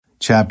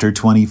Chapter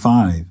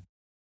 25.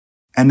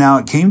 And now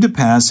it came to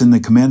pass in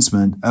the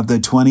commencement of the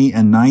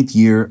 29th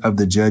year of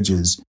the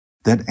judges,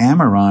 that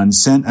Ammoron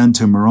sent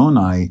unto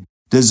Moroni,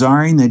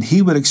 desiring that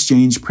he would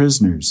exchange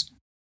prisoners.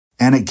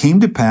 And it came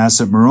to pass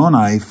that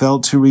Moroni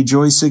felt to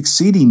rejoice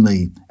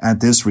exceedingly at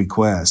this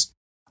request,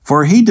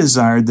 for he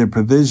desired the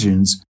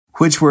provisions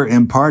which were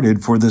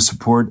imparted for the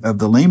support of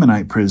the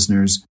Lamanite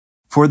prisoners,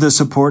 for the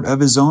support of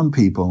his own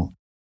people.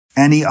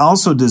 And he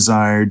also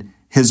desired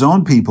his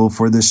own people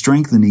for the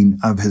strengthening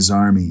of his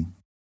army.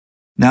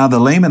 Now the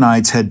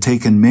Lamanites had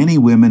taken many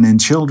women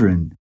and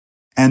children,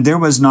 and there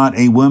was not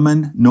a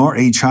woman nor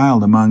a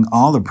child among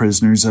all the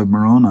prisoners of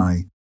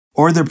Moroni,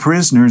 or the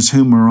prisoners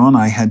whom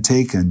Moroni had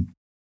taken.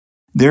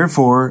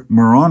 Therefore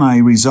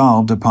Moroni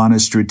resolved upon a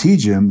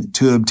stratagem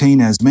to obtain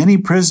as many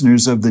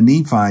prisoners of the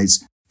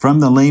Nephites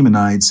from the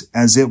Lamanites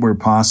as it were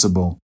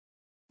possible.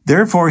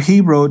 Therefore he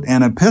wrote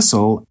an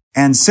epistle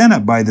and sent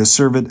it by the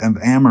servant of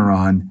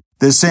Ammoron,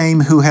 the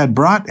same who had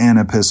brought an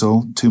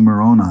epistle to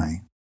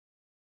Moroni.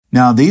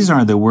 Now these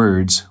are the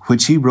words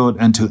which he wrote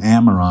unto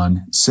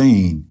Ammoron,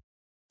 saying,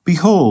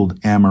 Behold,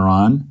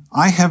 Ammoron,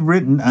 I have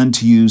written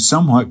unto you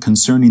somewhat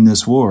concerning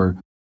this war,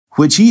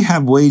 which ye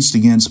have waged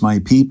against my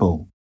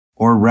people,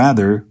 or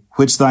rather,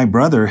 which thy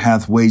brother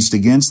hath waged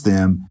against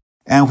them,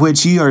 and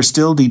which ye are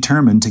still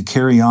determined to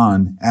carry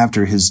on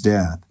after his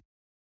death.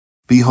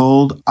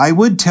 Behold, I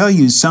would tell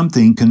you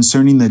something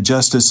concerning the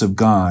justice of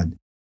God,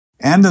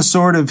 and the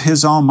sword of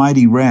his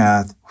almighty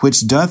wrath,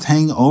 which doth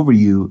hang over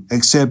you,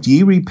 except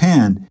ye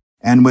repent,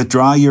 and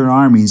withdraw your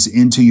armies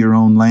into your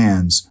own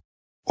lands,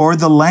 or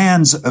the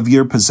lands of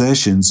your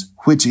possessions,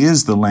 which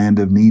is the land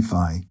of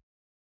Nephi.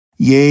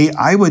 Yea,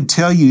 I would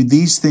tell you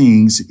these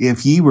things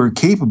if ye were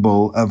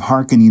capable of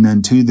hearkening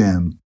unto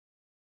them.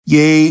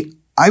 Yea,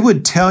 I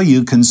would tell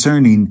you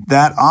concerning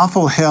that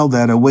awful hell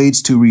that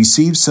awaits to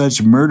receive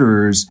such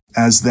murderers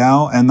as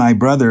thou and thy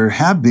brother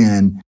have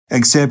been,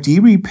 except ye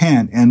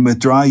repent and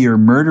withdraw your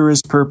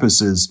murderous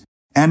purposes,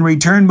 and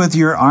return with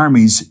your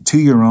armies to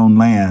your own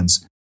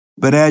lands.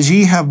 But as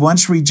ye have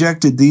once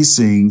rejected these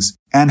things,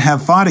 and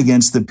have fought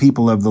against the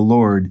people of the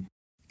Lord,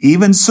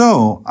 even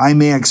so I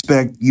may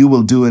expect you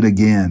will do it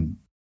again.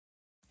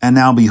 And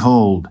now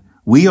behold,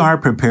 we are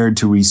prepared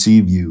to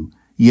receive you.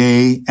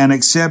 Yea, and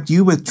except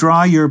you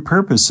withdraw your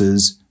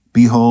purposes,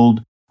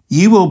 behold,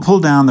 ye will pull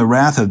down the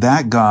wrath of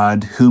that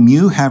God whom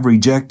you have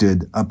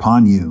rejected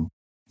upon you,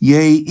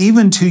 yea,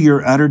 even to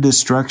your utter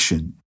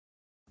destruction.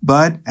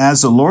 But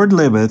as the Lord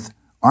liveth,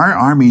 our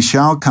army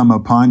shall come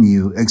upon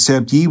you,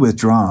 except ye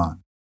withdraw,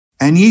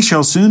 and ye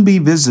shall soon be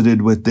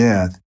visited with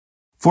death.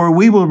 For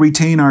we will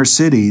retain our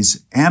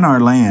cities and our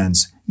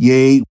lands,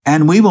 yea,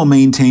 and we will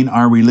maintain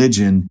our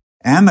religion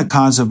and the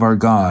cause of our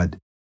God.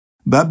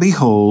 But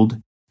behold,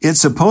 it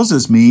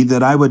supposes me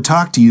that I would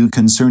talk to you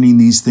concerning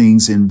these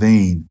things in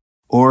vain,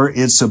 or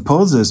it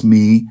supposes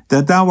me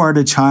that thou art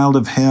a child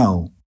of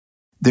hell.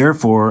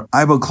 Therefore,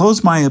 I will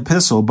close my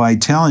epistle by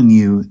telling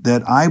you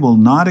that I will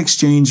not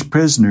exchange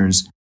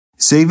prisoners,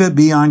 save it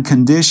be on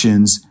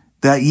conditions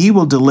that ye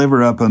will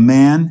deliver up a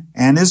man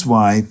and his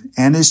wife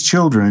and his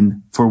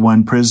children for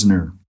one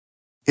prisoner.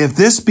 If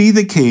this be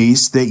the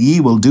case that ye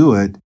will do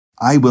it,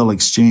 I will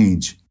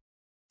exchange.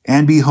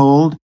 And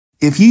behold,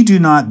 if ye do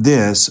not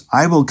this,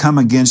 I will come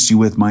against you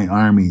with my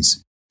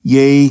armies.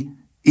 Yea,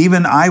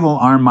 even I will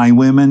arm my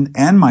women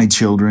and my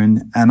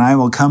children, and I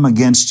will come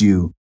against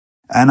you.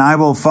 And I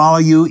will follow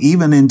you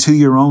even into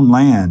your own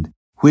land,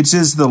 which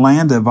is the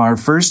land of our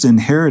first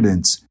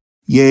inheritance.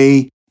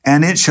 Yea,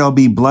 and it shall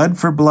be blood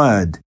for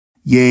blood,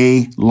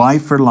 yea,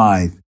 life for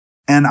life.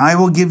 And I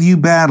will give you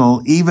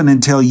battle even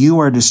until you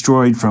are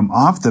destroyed from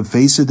off the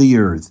face of the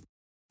earth.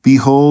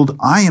 Behold,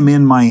 I am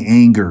in my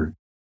anger,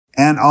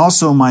 and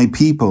also my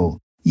people.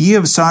 Ye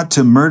have sought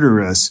to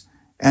murder us,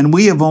 and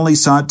we have only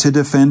sought to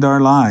defend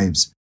our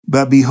lives.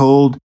 But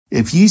behold,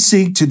 if ye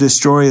seek to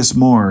destroy us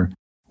more,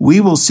 we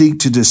will seek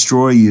to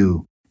destroy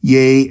you.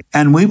 Yea,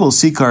 and we will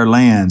seek our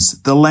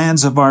lands, the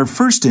lands of our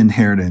first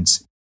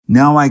inheritance.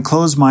 Now I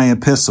close my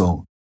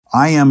epistle.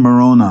 I am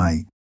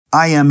Moroni.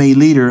 I am a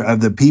leader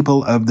of the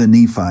people of the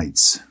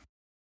Nephites.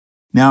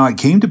 Now it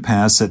came to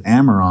pass that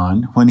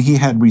Ammoron, when he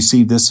had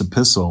received this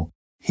epistle,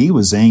 he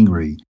was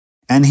angry,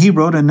 and he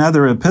wrote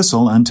another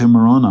epistle unto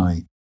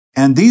Moroni.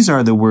 And these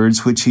are the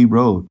words which he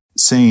wrote,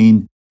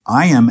 saying,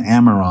 I am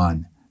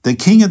Ammoron, the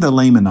king of the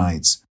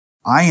Lamanites.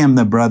 I am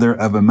the brother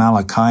of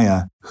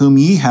Amalickiah, whom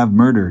ye have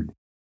murdered.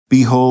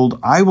 Behold,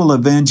 I will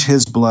avenge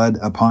his blood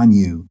upon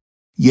you.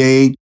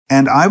 Yea,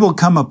 and I will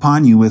come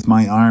upon you with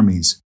my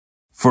armies.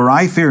 For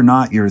I fear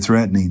not your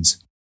threatenings.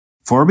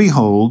 For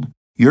behold,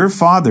 your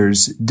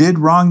fathers did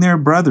wrong their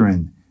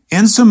brethren,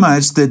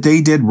 insomuch that they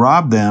did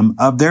rob them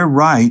of their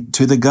right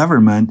to the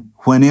government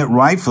when it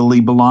rightfully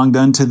belonged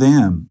unto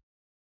them.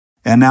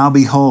 And now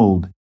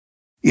behold,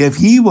 if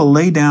ye will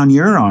lay down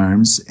your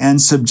arms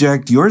and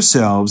subject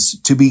yourselves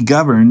to be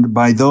governed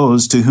by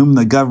those to whom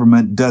the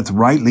government doth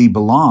rightly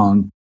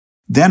belong,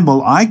 then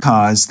will I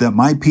cause that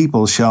my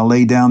people shall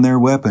lay down their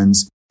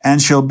weapons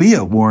and shall be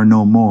at war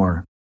no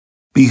more.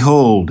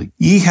 Behold,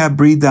 ye have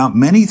breathed out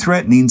many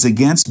threatenings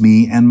against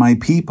me and my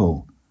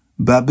people.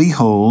 But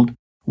behold,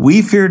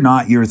 we fear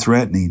not your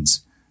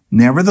threatenings.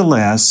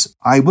 Nevertheless,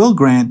 I will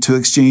grant to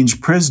exchange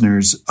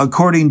prisoners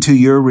according to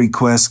your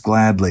request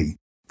gladly,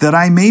 that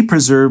I may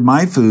preserve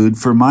my food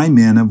for my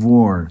men of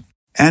war.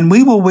 And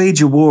we will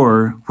wage a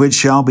war which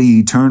shall be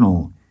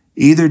eternal,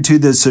 either to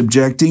the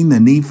subjecting the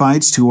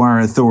Nephites to our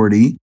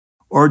authority,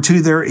 or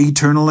to their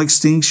eternal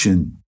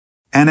extinction.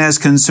 And as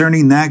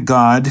concerning that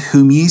God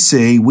whom ye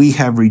say we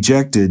have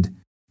rejected,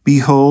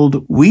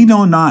 behold, we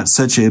know not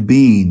such a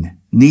being,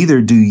 neither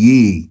do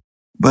ye.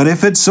 But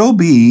if it so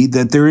be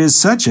that there is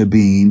such a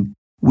being,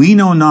 we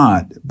know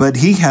not, but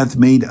he hath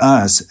made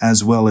us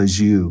as well as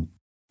you.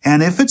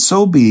 And if it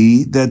so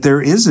be that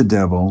there is a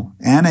devil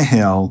and a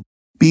hell,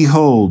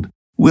 behold,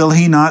 will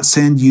he not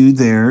send you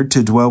there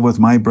to dwell with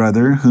my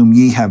brother whom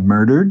ye have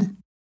murdered?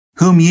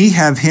 Whom ye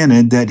have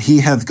hinted that he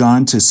hath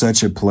gone to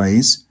such a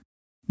place?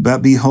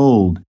 But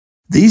behold,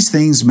 these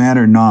things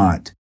matter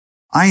not.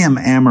 I am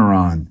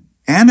Amaron,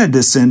 and a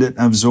descendant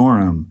of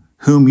Zoram,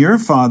 whom your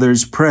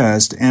fathers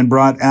pressed and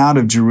brought out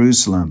of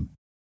Jerusalem.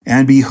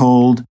 And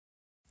behold,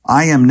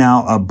 I am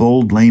now a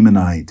bold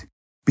Lamanite.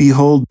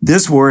 Behold,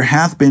 this war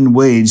hath been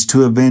waged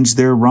to avenge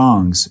their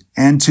wrongs,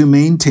 and to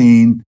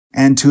maintain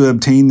and to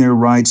obtain their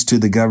rights to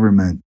the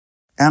government.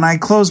 And I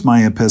close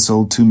my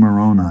epistle to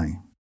Moroni.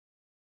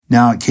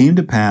 Now it came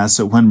to pass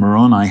that when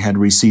Moroni had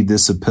received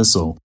this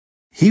epistle,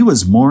 he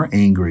was more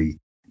angry,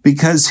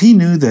 because he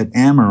knew that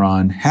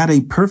Amaron had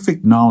a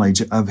perfect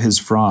knowledge of his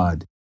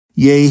fraud.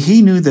 Yea,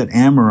 he knew that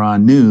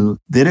Amaron knew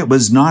that it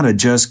was not a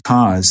just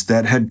cause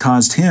that had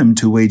caused him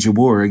to wage a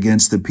war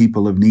against the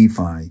people of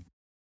Nephi.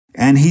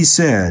 And he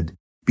said,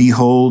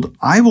 Behold,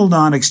 I will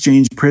not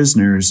exchange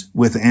prisoners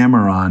with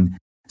Amaron,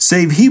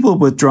 save he will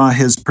withdraw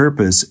his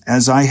purpose,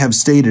 as I have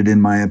stated in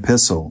my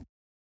epistle.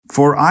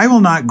 For I will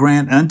not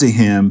grant unto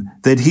him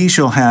that he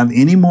shall have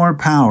any more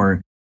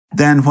power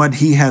than what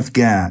he hath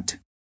got.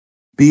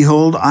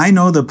 Behold, I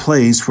know the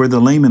place where the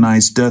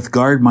Lamanites doth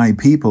guard my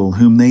people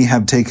whom they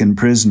have taken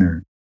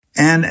prisoner.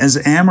 And as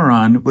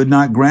Amaron would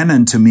not grant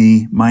unto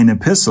me mine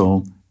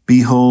epistle,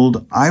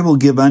 behold, I will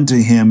give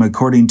unto him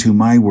according to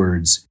my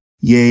words.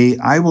 Yea,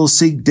 I will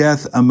seek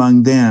death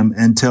among them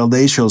until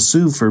they shall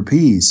sue for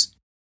peace.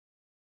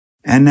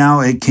 And now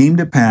it came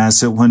to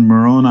pass that when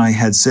Moroni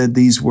had said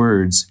these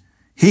words,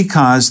 he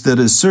caused that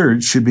a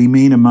search should be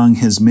made among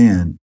his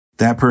men,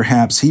 that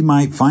perhaps he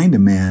might find a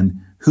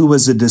man who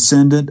was a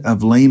descendant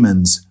of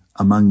Laman's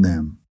among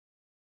them.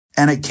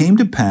 And it came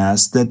to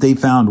pass that they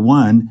found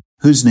one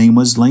whose name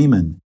was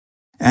Laman,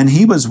 and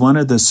he was one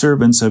of the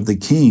servants of the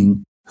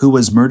king who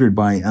was murdered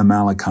by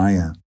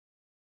Amalickiah.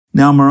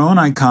 Now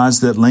Moroni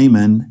caused that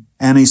Laman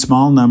and a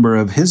small number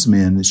of his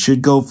men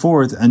should go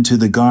forth unto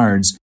the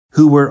guards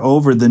who were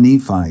over the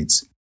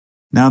Nephites.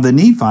 Now the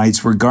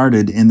Nephites were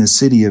guarded in the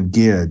city of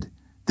Gid.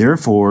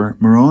 Therefore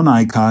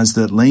Moroni caused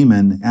that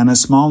Laman and a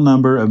small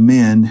number of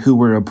men who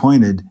were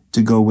appointed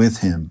to go with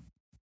him.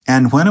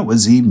 And when it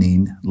was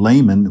evening,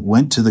 Laman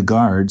went to the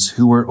guards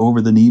who were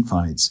over the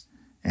Nephites.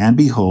 And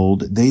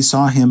behold, they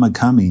saw him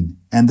a-coming,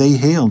 and they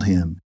hailed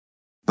him.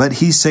 But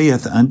he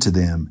saith unto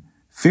them,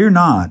 Fear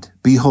not,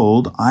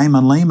 behold, I am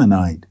a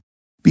Lamanite.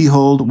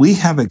 Behold, we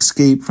have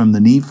escaped from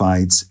the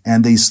Nephites,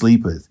 and they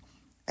sleepeth.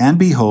 And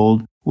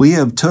behold, we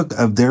have took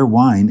of their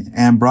wine,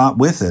 and brought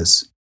with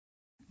us.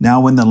 Now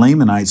when the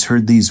Lamanites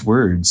heard these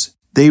words,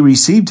 they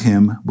received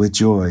him with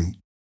joy.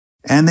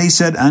 And they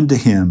said unto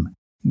him,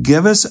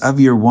 Give us of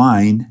your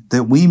wine,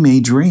 that we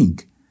may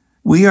drink.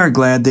 We are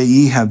glad that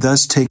ye have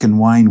thus taken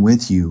wine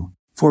with you,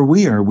 for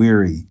we are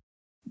weary.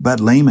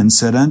 But Laman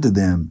said unto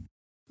them,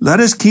 Let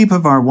us keep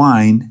of our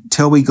wine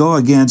till we go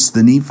against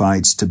the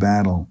Nephites to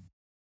battle.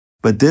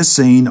 But this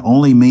saying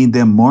only made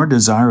them more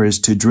desirous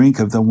to drink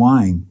of the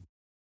wine.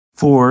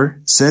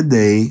 For, said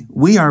they,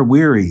 We are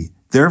weary,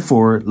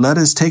 therefore let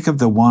us take of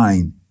the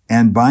wine,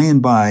 and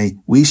by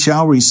we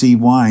shall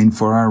receive wine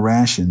for our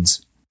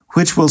rations,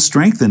 which will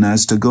strengthen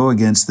us to go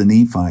against the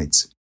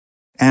Nephites.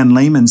 And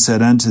Laman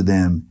said unto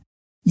them,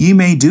 Ye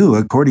may do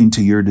according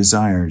to your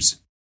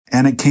desires.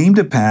 And it came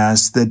to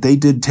pass that they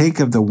did take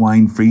of the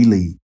wine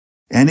freely,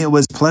 and it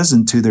was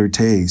pleasant to their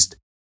taste.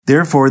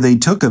 Therefore they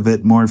took of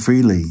it more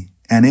freely,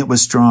 and it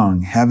was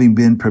strong, having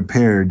been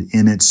prepared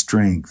in its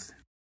strength.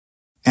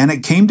 And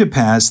it came to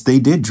pass they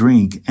did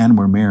drink and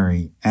were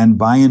merry, and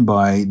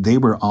by they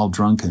were all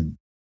drunken.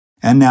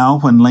 And now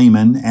when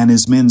Laman and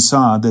his men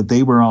saw that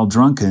they were all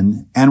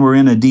drunken and were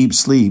in a deep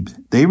sleep,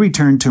 they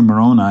returned to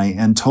Moroni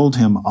and told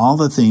him all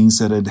the things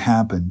that had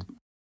happened.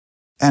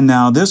 And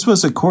now this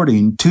was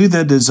according to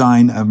the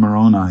design of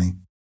Moroni.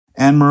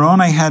 And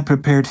Moroni had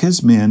prepared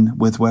his men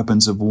with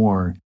weapons of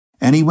war,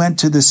 and he went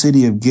to the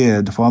city of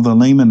Gid while the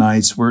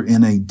Lamanites were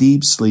in a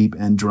deep sleep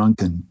and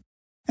drunken,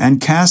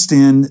 and cast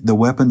in the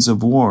weapons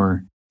of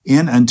war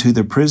in unto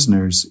the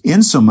prisoners,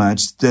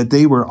 insomuch that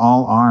they were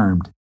all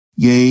armed,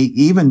 yea,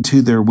 even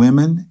to their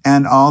women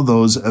and all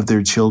those of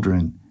their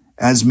children,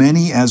 as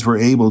many as were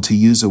able to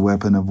use a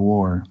weapon of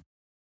war.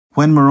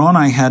 When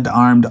Moroni had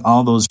armed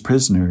all those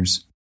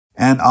prisoners,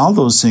 and all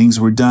those things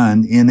were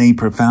done in a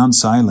profound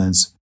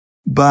silence.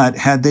 But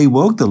had they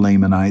woke the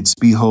Lamanites,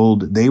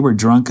 behold, they were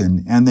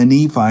drunken, and the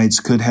Nephites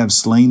could have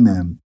slain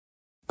them.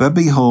 But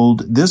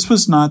behold, this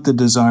was not the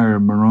desire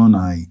of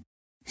Moroni.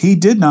 He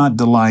did not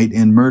delight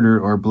in murder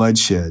or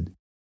bloodshed,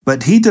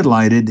 but he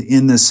delighted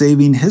in the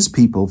saving his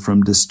people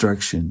from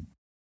destruction.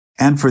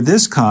 And for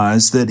this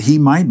cause, that he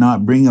might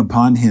not bring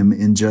upon him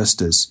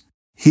injustice,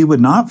 he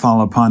would not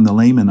fall upon the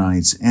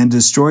Lamanites and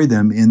destroy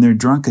them in their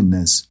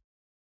drunkenness.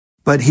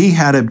 But he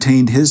had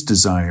obtained his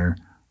desire,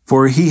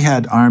 for he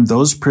had armed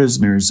those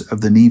prisoners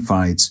of the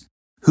Nephites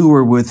who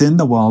were within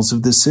the walls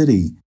of the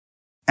city,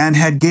 and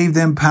had gave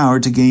them power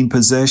to gain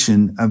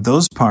possession of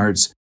those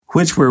parts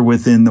which were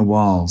within the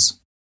walls.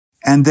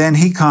 And then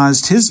he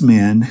caused his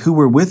men who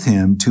were with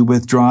him to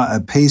withdraw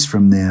a pace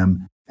from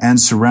them and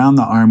surround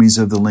the armies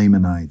of the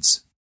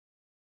Lamanites.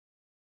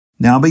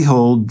 Now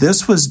behold,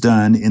 this was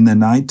done in the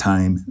night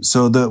time,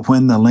 so that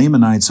when the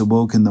Lamanites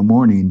awoke in the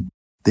morning,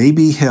 they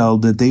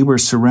beheld that they were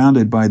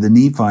surrounded by the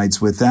Nephites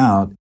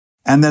without,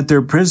 and that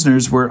their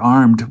prisoners were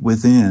armed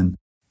within.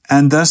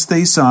 And thus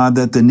they saw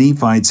that the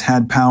Nephites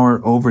had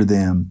power over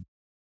them.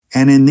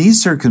 And in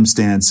these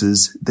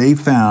circumstances, they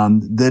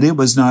found that it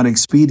was not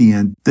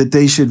expedient that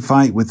they should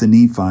fight with the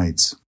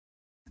Nephites.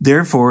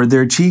 Therefore,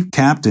 their chief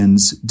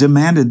captains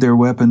demanded their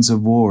weapons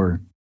of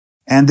war,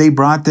 and they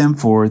brought them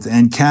forth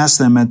and cast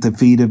them at the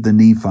feet of the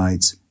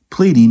Nephites,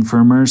 pleading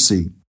for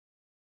mercy.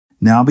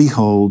 Now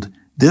behold,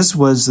 this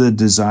was the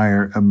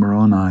desire of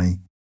Moroni.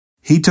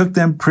 He took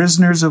them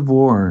prisoners of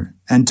war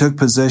and took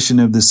possession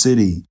of the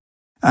city,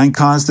 and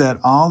caused that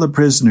all the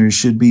prisoners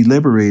should be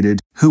liberated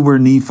who were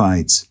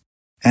Nephites.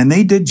 And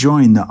they did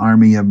join the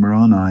army of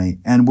Moroni,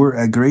 and were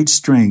a great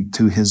strength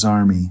to his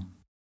army.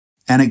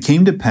 And it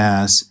came to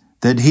pass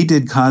that he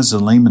did cause the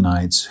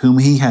Lamanites, whom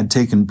he had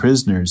taken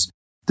prisoners,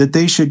 that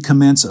they should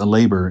commence a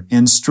labor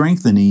in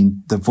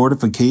strengthening the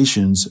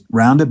fortifications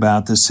round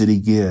about the city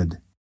Gid.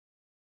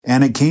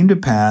 And it came to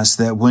pass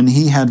that when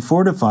he had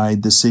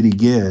fortified the city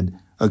Gid,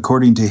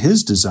 according to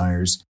his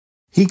desires,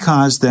 he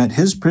caused that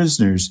his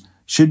prisoners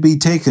should be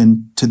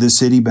taken to the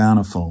city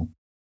Bountiful.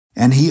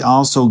 And he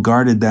also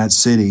guarded that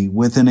city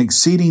with an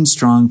exceeding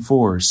strong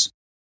force.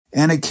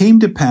 And it came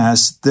to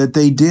pass that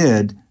they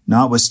did,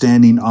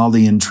 notwithstanding all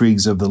the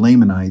intrigues of the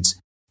Lamanites,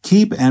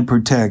 keep and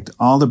protect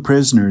all the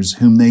prisoners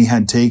whom they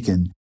had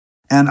taken,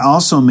 and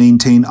also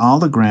maintain all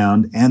the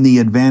ground and the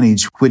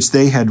advantage which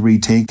they had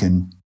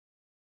retaken.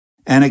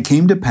 And it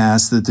came to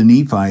pass that the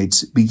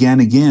Nephites began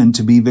again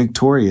to be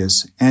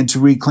victorious, and to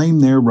reclaim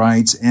their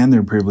rights and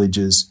their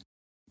privileges.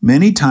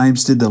 Many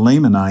times did the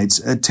Lamanites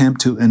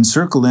attempt to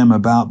encircle them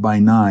about by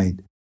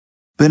night,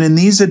 but in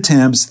these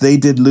attempts they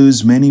did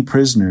lose many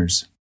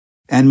prisoners.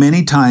 And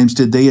many times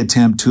did they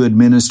attempt to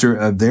administer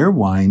of their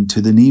wine to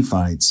the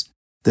Nephites,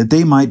 that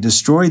they might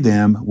destroy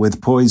them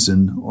with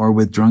poison or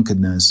with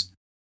drunkenness.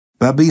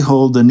 But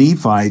behold, the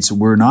Nephites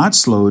were not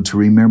slow to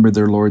remember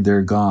their Lord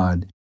their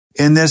God,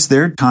 in this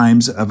their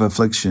times of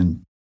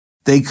affliction.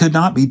 They could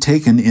not be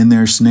taken in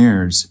their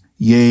snares,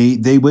 yea,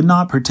 they would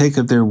not partake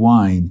of their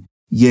wine,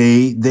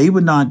 yea, they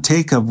would not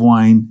take of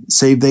wine,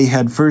 save they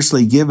had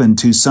firstly given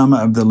to some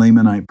of the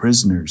Lamanite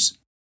prisoners.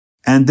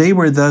 And they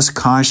were thus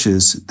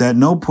cautious that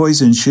no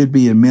poison should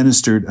be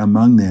administered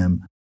among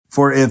them,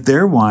 for if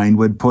their wine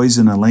would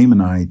poison a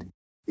Lamanite,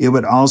 it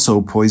would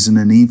also poison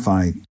a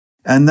Nephite.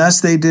 And thus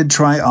they did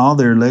try all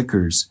their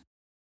liquors.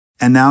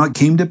 And now it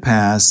came to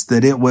pass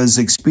that it was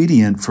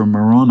expedient for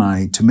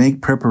Moroni to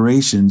make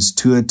preparations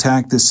to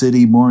attack the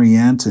city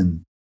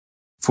Morianton.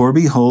 For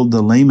behold,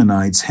 the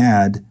Lamanites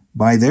had,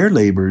 by their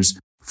labors,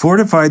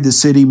 fortified the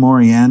city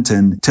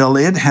Morianton till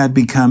it had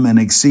become an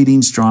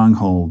exceeding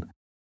stronghold.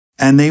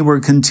 And they were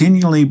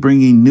continually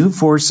bringing new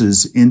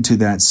forces into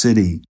that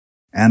city,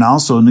 and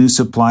also new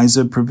supplies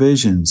of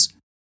provisions.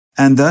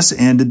 And thus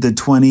ended the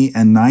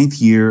 29th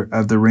year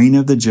of the reign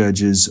of the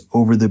judges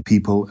over the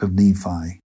people of Nephi.